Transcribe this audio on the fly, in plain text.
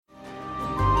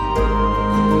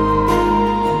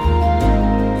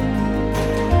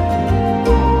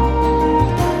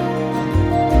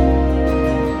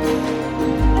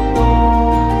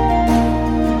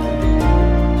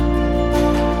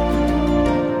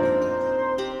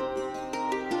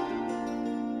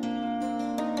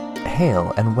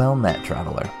Hail and well met,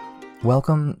 traveler.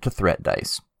 Welcome to Threat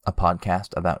Dice, a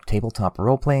podcast about tabletop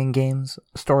role-playing games,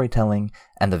 storytelling,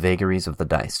 and the vagaries of the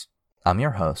dice. I'm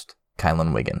your host,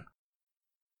 Kylan Wiggin.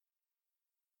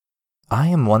 I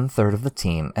am one-third of the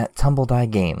team at Tumbledye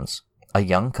Games, a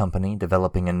young company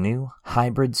developing a new,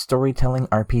 hybrid storytelling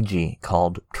RPG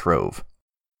called Trove.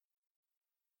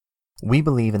 We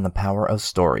believe in the power of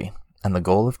story, and the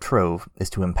goal of Trove is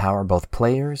to empower both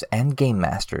players and game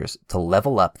masters to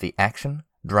level up the action,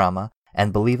 drama,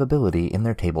 and believability in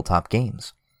their tabletop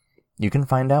games. You can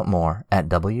find out more at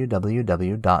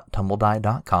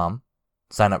www.tumbledye.com,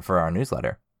 sign up for our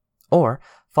newsletter, or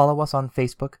follow us on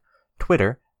Facebook,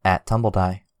 Twitter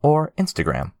 @Tumbledye, or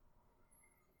Instagram.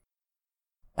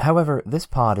 However, this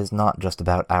pod is not just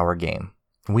about our game.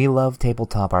 We love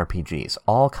tabletop RPGs,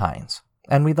 all kinds,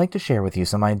 and we'd like to share with you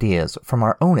some ideas from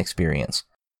our own experience,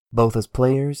 both as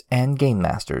players and game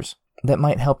masters, that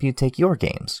might help you take your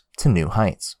games to new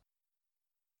heights.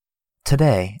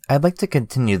 Today, I'd like to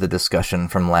continue the discussion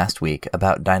from last week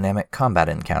about dynamic combat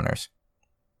encounters,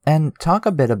 and talk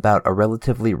a bit about a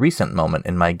relatively recent moment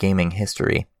in my gaming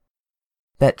history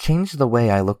that changed the way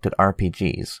I looked at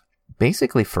RPGs,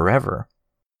 basically forever.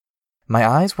 My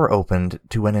eyes were opened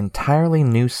to an entirely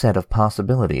new set of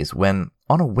possibilities when,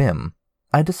 on a whim,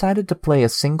 I decided to play a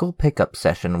single pickup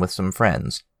session with some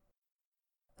friends.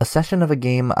 A session of a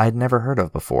game I'd never heard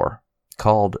of before,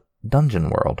 called Dungeon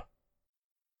World.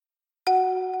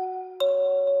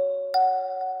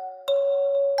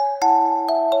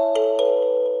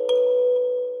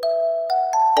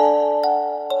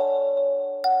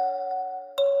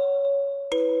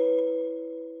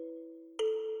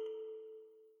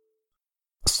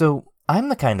 So, I'm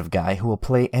the kind of guy who will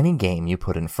play any game you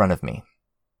put in front of me.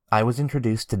 I was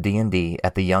introduced to D&D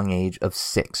at the young age of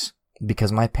 6,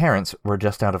 because my parents were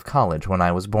just out of college when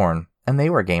I was born, and they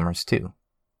were gamers too.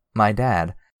 My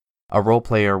dad, a role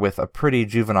player with a pretty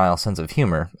juvenile sense of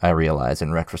humor, I realize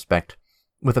in retrospect,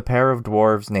 with a pair of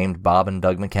dwarves named Bob and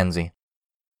Doug Mackenzie.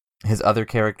 His other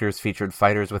characters featured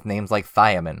fighters with names like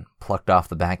Thiamin, plucked off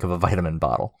the back of a vitamin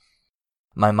bottle.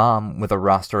 My mom, with a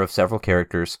roster of several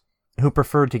characters, who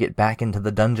preferred to get back into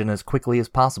the dungeon as quickly as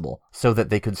possible so that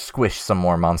they could squish some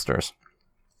more monsters.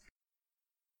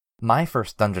 My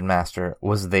first dungeon master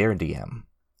was their DM,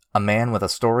 a man with a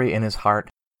story in his heart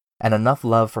and enough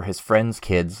love for his friends'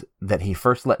 kids that he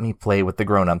first let me play with the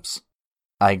grown-ups.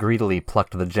 I greedily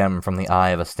plucked the gem from the eye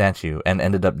of a statue and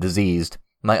ended up diseased.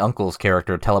 My uncle's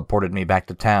character teleported me back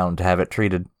to town to have it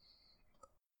treated.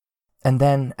 And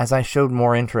then, as I showed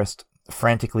more interest,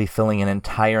 frantically filling an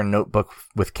entire notebook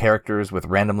with characters with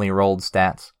randomly rolled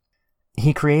stats,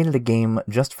 he created a game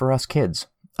just for us kids,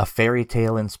 a fairy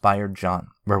tale-inspired jaunt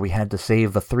where we had to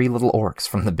save the 3 little orcs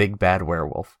from the big bad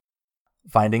werewolf.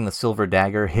 Finding the silver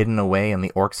dagger hidden away in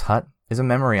the orc's hut is a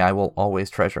memory I will always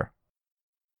treasure.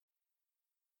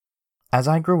 As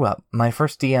I grew up, my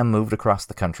first DM moved across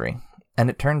the country, and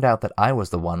it turned out that I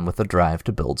was the one with the drive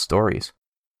to build stories.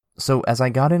 So as I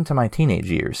got into my teenage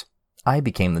years, I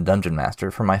became the dungeon master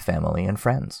for my family and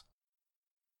friends.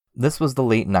 This was the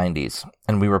late 90s,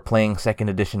 and we were playing 2nd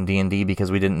edition D&D because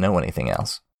we didn't know anything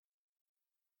else.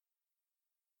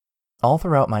 All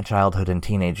throughout my childhood and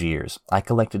teenage years, I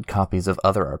collected copies of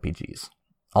other RPGs.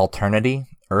 Alternity,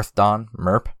 Earthdawn,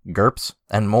 MERP, GURPS,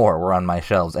 and more were on my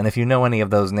shelves, and if you know any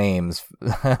of those names,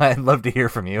 I'd love to hear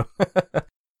from you.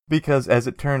 Because, as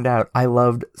it turned out, I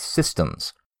loved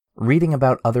systems. Reading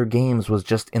about other games was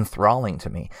just enthralling to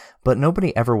me, but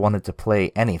nobody ever wanted to play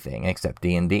anything except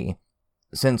D&D.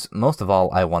 Since most of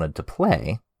all I wanted to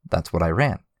play, that's what I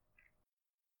ran.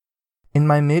 In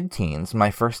my mid-teens,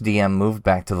 my first DM moved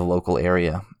back to the local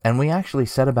area, and we actually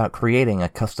set about creating a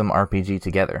custom RPG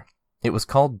together. It was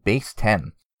called Base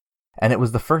 10, and it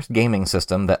was the first gaming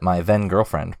system that my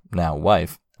then-girlfriend, now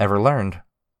wife, ever learned.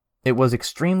 It was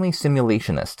extremely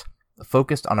simulationist,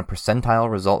 focused on a percentile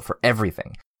result for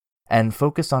everything, and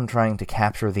focused on trying to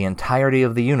capture the entirety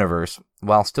of the universe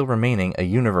while still remaining a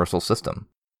universal system.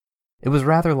 It was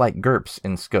rather like GURPS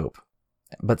in scope,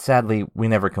 but sadly we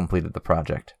never completed the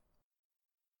project.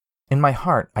 In my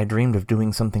heart, I dreamed of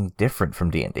doing something different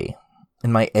from D&D.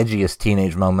 In my edgiest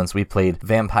teenage moments, we played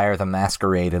Vampire the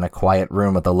Masquerade in a quiet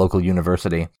room at the local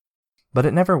university, but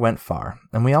it never went far,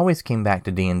 and we always came back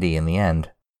to D&D in the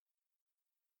end.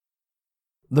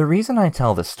 The reason I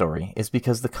tell this story is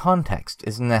because the context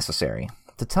is necessary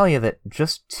to tell you that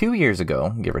just 2 years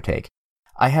ago, give or take,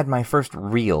 I had my first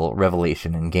real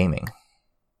revelation in gaming.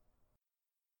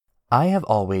 I have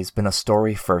always been a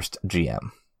story-first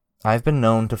GM. I've been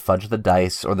known to fudge the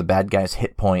dice or the bad guy's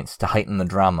hit points to heighten the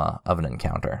drama of an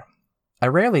encounter. I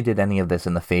rarely did any of this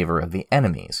in the favor of the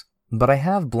enemies, but I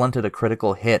have blunted a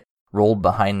critical hit rolled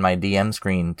behind my DM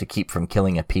screen to keep from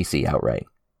killing a PC outright.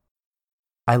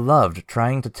 I loved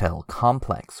trying to tell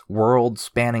complex,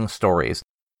 world-spanning stories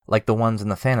like the ones in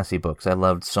the fantasy books I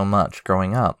loved so much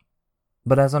growing up.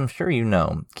 But as I'm sure you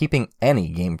know, keeping any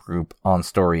game group on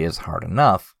story is hard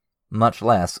enough, much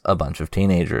less a bunch of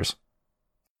teenagers.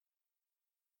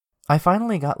 I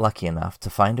finally got lucky enough to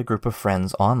find a group of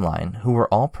friends online who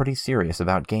were all pretty serious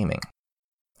about gaming.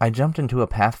 I jumped into a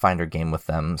Pathfinder game with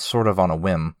them sort of on a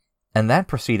whim, and that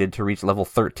proceeded to reach level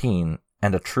 13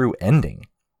 and a true ending.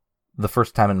 The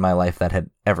first time in my life that had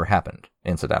ever happened,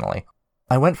 incidentally.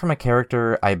 I went from a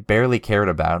character I barely cared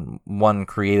about, one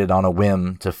created on a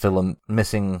whim to fill a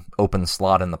missing open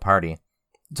slot in the party,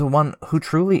 to one who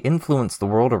truly influenced the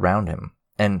world around him,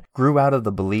 and grew out of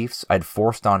the beliefs I'd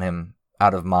forced on him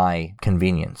out of my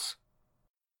convenience.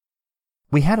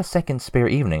 We had a second spare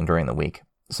evening during the week,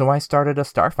 so I started a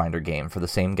Starfinder game for the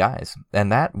same guys,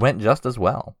 and that went just as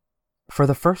well. For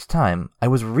the first time, I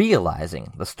was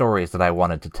realizing the stories that I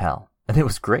wanted to tell, and it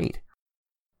was great.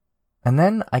 And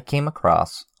then I came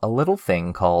across a little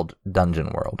thing called Dungeon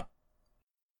World.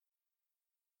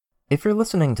 If you're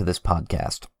listening to this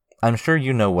podcast, I'm sure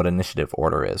you know what initiative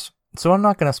order is, so I'm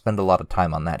not going to spend a lot of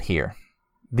time on that here.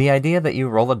 The idea that you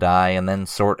roll a die and then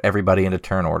sort everybody into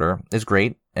turn order is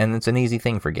great, and it's an easy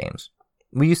thing for games.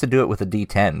 We used to do it with a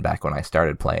D10 back when I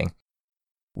started playing,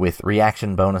 with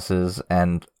reaction bonuses,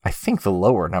 and I think the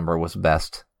lower number was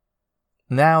best.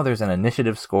 Now there's an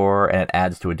initiative score, and it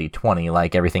adds to a d20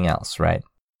 like everything else, right?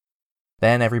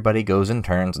 Then everybody goes in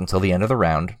turns until the end of the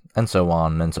round, and so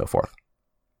on and so forth.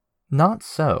 Not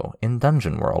so in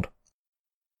Dungeon World.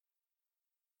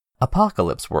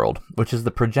 Apocalypse World, which is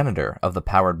the progenitor of the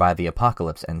Powered by the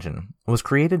Apocalypse engine, was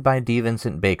created by D.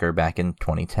 Vincent Baker back in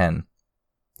 2010.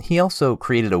 He also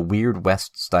created a Weird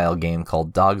West-style game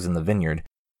called Dogs in the Vineyard,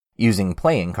 using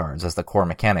playing cards as the core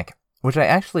mechanic, which I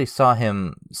actually saw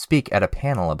him speak at a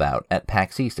panel about at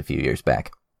PAX East a few years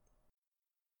back.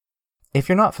 If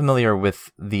you're not familiar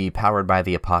with the Powered by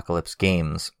the Apocalypse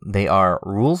games, they are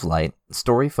rules-light,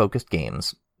 story-focused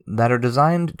games that are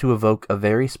designed to evoke a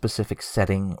very specific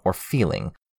setting or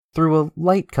feeling through a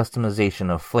light customization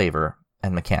of flavor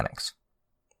and mechanics.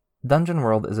 Dungeon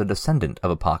World is a descendant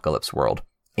of Apocalypse World,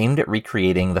 aimed at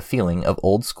recreating the feeling of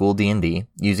old-school D&D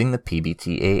using the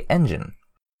PBTA engine.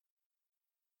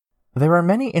 There are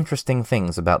many interesting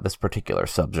things about this particular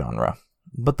subgenre,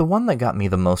 but the one that got me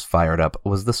the most fired up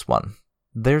was this one.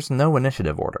 There's no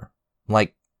initiative order.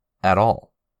 Like, at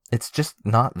all. It's just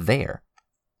not there.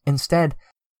 Instead,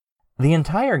 the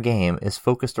entire game is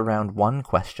focused around one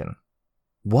question.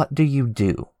 What do you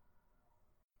do?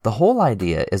 The whole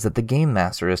idea is that the game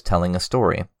master is telling a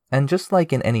story, and just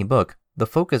like in any book, the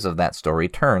focus of that story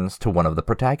turns to one of the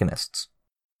protagonists.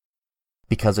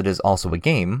 Because it is also a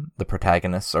game, the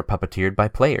protagonists are puppeteered by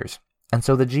players, and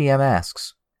so the GM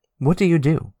asks, what do you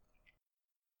do?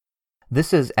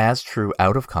 This is as true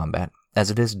out of combat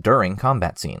as it is during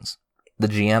combat scenes. The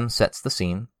GM sets the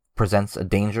scene, presents a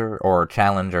danger or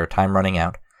challenge or time running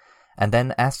out, and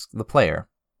then asks the player,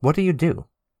 what do you do?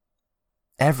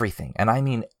 Everything, and I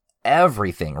mean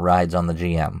everything, rides on the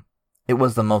GM. It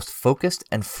was the most focused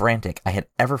and frantic I had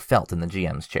ever felt in the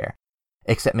GM's chair.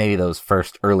 Except maybe those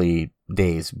first early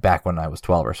days back when I was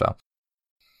 12 or so.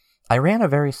 I ran a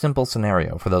very simple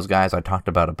scenario for those guys I talked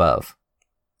about above,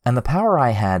 and the power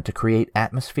I had to create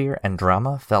atmosphere and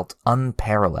drama felt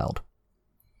unparalleled.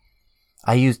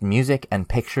 I used music and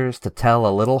pictures to tell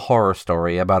a little horror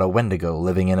story about a Wendigo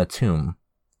living in a tomb.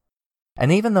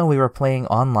 And even though we were playing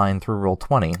online through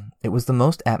Roll20, it was the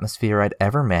most atmosphere I'd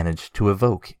ever managed to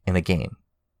evoke in a game.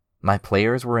 My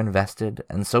players were invested,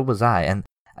 and so was I, and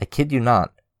I kid you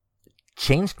not,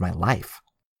 changed my life.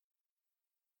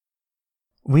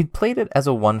 We'd played it as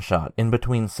a one-shot in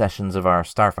between sessions of our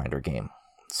Starfinder game,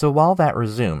 so while that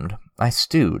resumed, I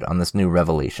stewed on this new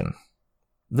revelation.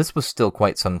 This was still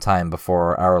quite some time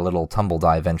before our little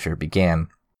tumble-die venture began.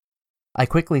 I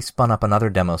quickly spun up another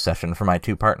demo session for my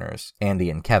two partners, Andy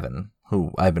and Kevin,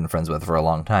 who I've been friends with for a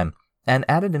long time, and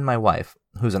added in my wife,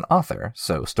 who's an author,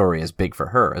 so story is big for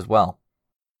her as well.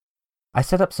 I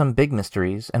set up some big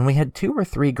mysteries, and we had 2 or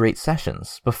 3 great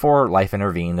sessions before life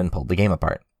intervened and pulled the game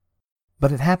apart.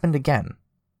 But it happened again.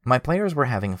 My players were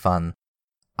having fun,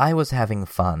 I was having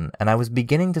fun, and I was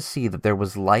beginning to see that there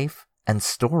was life and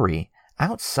story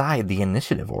outside the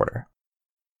initiative order.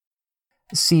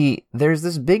 See, there's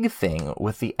this big thing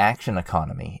with the action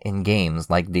economy in games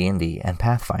like D&D and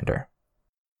Pathfinder.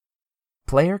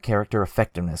 Player character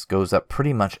effectiveness goes up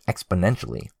pretty much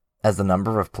exponentially as the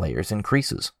number of players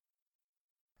increases.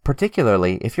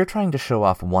 Particularly if you're trying to show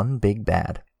off one big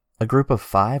bad, a group of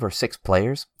 5 or 6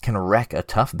 players can wreck a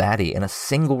tough baddie in a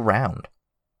single round,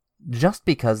 just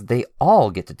because they all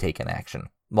get to take an action,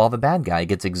 while the bad guy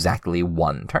gets exactly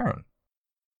 1 turn.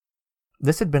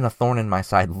 This had been a thorn in my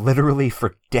side literally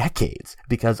for decades,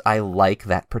 because I like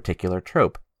that particular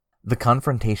trope. The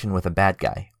confrontation with a bad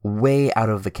guy, way out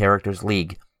of the character's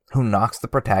league, who knocks the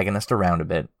protagonist around a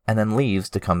bit, and then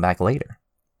leaves to come back later.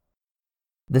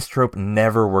 This trope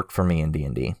never worked for me in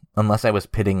D&D, unless I was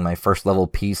pitting my first level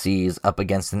PCs up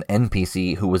against an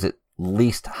NPC who was at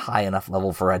least high enough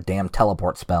level for a damn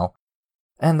teleport spell,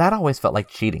 and that always felt like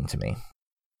cheating to me.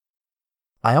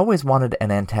 I always wanted an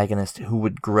antagonist who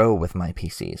would grow with my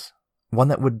PCs, one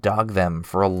that would dog them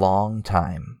for a long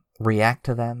time, react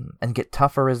to them, and get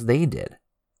tougher as they did.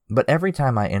 But every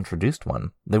time I introduced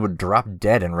one, they would drop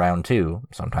dead in round 2,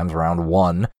 sometimes round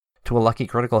 1, to a lucky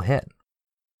critical hit.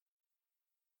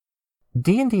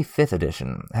 D&D 5th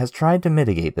edition has tried to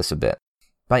mitigate this a bit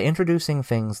by introducing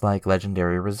things like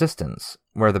legendary resistance,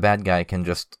 where the bad guy can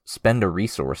just spend a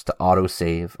resource to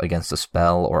autosave against a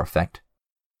spell or effect.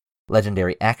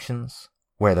 Legendary actions,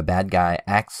 where the bad guy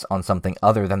acts on something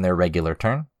other than their regular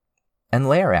turn. And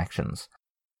lair actions,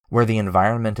 where the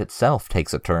environment itself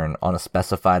takes a turn on a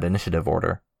specified initiative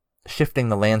order, shifting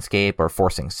the landscape or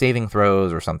forcing saving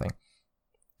throws or something.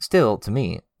 Still, to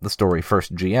me, the story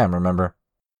first GM, remember?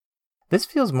 This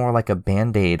feels more like a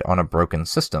band-aid on a broken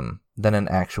system than an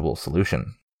actual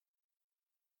solution.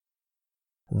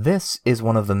 This is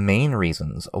one of the main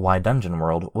reasons why Dungeon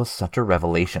World was such a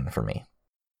revelation for me.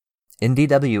 In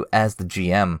DW, as the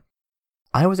GM,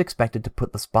 I was expected to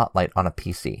put the spotlight on a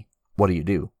PC, what do you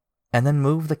do? And then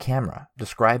move the camera,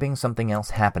 describing something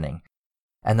else happening,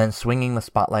 and then swinging the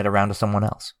spotlight around to someone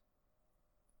else.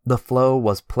 The flow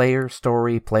was player,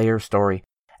 story,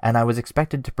 and I was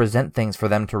expected to present things for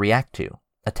them to react to,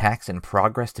 attacks in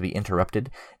progress to be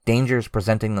interrupted, dangers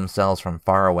presenting themselves from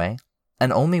far away,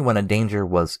 and only when a danger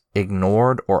was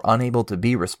ignored or unable to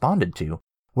be responded to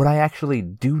would I actually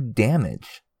do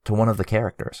damage to one of the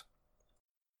characters.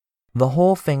 The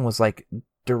whole thing was like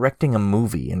directing a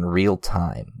movie in real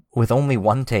time, with only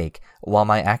one take, while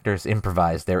my actors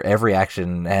improvised their every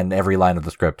action and every line of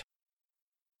the script.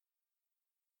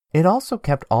 It also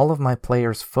kept all of my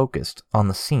players focused on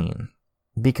the scene,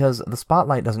 because the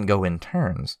spotlight doesn't go in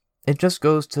turns, it just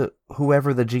goes to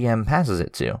whoever the GM passes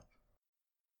it to.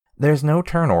 There's no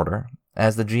turn order,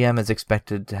 as the GM is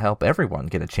expected to help everyone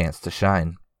get a chance to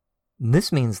shine.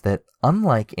 This means that,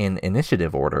 unlike in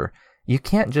initiative order, you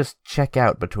can't just check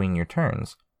out between your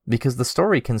turns, because the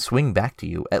story can swing back to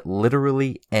you at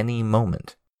literally any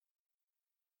moment.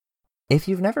 If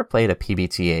you've never played a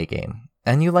PBTA game,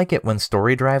 and you like it when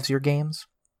story drives your games,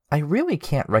 I really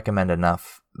can't recommend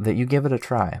enough that you give it a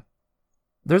try.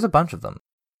 There's a bunch of them,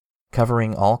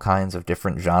 covering all kinds of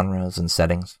different genres and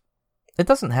settings. It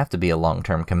doesn't have to be a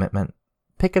long-term commitment.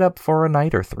 Pick it up for a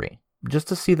night or 3, just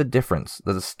to see the difference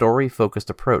that a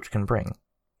story-focused approach can bring.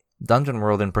 Dungeon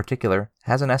World in particular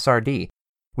has an SRD,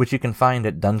 which you can find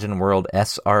at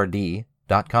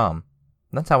dungeonworldsrd.com.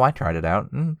 That's how I tried it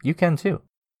out, and you can too.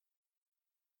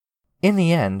 In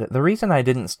the end, the reason I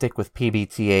didn't stick with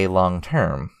PBTA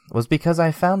long-term was because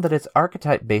I found that its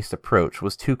archetype-based approach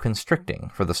was too constricting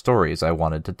for the stories I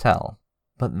wanted to tell.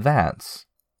 But that's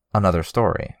another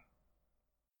story.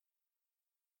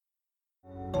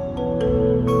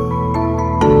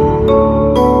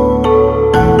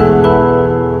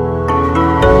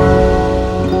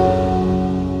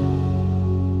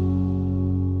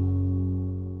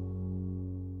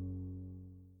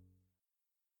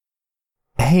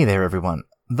 Hey there, everyone.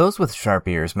 Those with sharp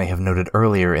ears may have noted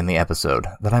earlier in the episode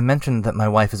that I mentioned that my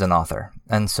wife is an author,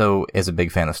 and so is a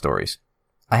big fan of stories.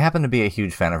 I happen to be a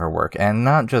huge fan of her work, and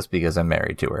not just because I'm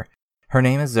married to her. Her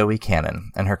name is Zoe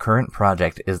Cannon, and her current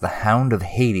project is the Hound of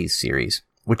Hades series,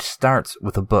 which starts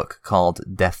with a book called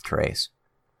Death Trace.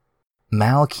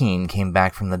 Mal Keen came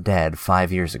back from the dead 5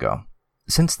 years ago.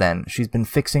 Since then, she's been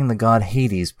fixing the god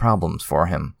Hades' problems for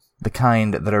him, the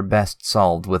kind that are best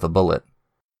solved with a bullet.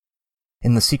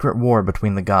 In the secret war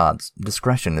between the gods,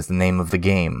 discretion is the name of the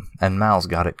game, and Mal's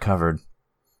got it covered.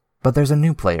 But there's a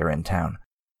new player in town,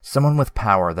 someone with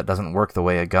power that doesn't work the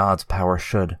way a god's power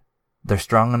should. They're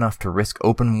strong enough to risk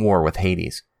open war with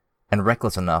Hades, and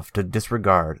reckless enough to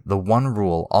disregard the one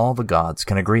rule all the gods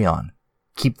can agree on: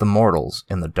 keep the mortals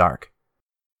in the dark.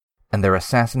 And they're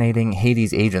assassinating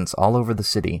Hades' agents all over the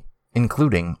city,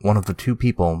 including one of the 2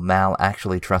 people Mal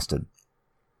actually trusted.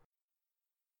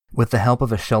 With the help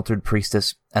of a sheltered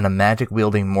priestess and a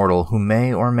magic-wielding mortal who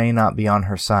may or may not be on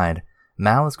her side,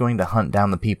 Mal is going to hunt down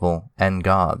the people and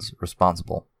gods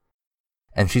responsible.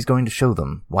 And she's going to show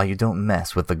them why you don't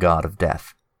mess with the god of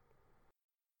death.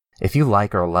 If you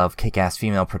like or love kick-ass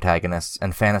female protagonists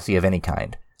and fantasy of any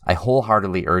kind, I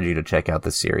wholeheartedly urge you to check out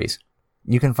this series.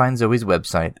 You can find Zoe's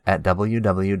website at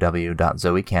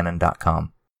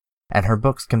www.zoecannon.com, and her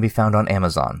books can be found on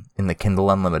Amazon in the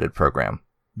Kindle Unlimited program.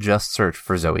 Just search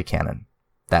for Zoe Cannon.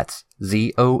 That's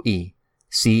ZoeCannon.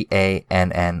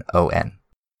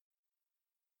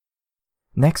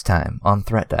 Next time on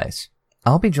Threat Dice,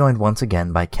 I'll be joined once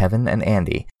again by Kevin and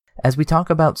Andy as we talk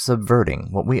about subverting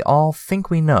what we all think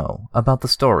we know about the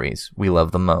stories we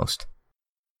love the most.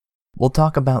 We'll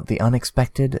talk about the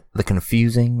unexpected, the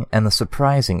confusing, and the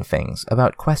surprising things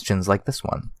about questions like this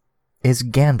one. Is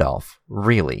Gandalf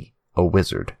really a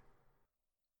wizard?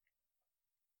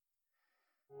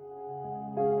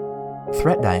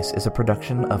 Threat Dice is a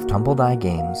production of Tumbledye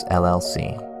Games,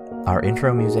 LLC. Our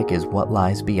intro music is What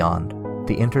Lies Beyond,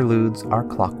 the interludes are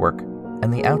Clockwork,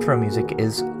 and the outro music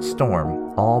is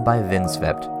Storm, all by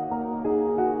Vinsvept.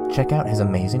 Check out his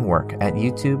amazing work at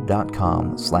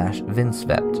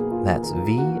youtube.com/Vinsvept. That's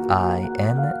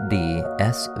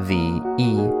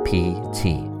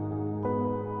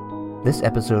VINDSVEPT. This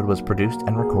episode was produced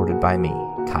and recorded by me,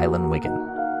 Kylan Wiggin.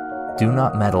 Do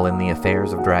not meddle in the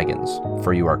affairs of dragons,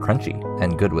 for you are crunchy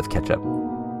and good with ketchup.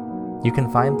 You can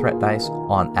find Threat Dice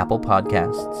on Apple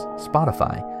Podcasts,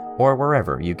 Spotify, or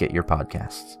wherever you get your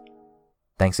podcasts.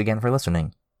 Thanks again for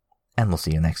listening, and we'll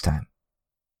see you next time.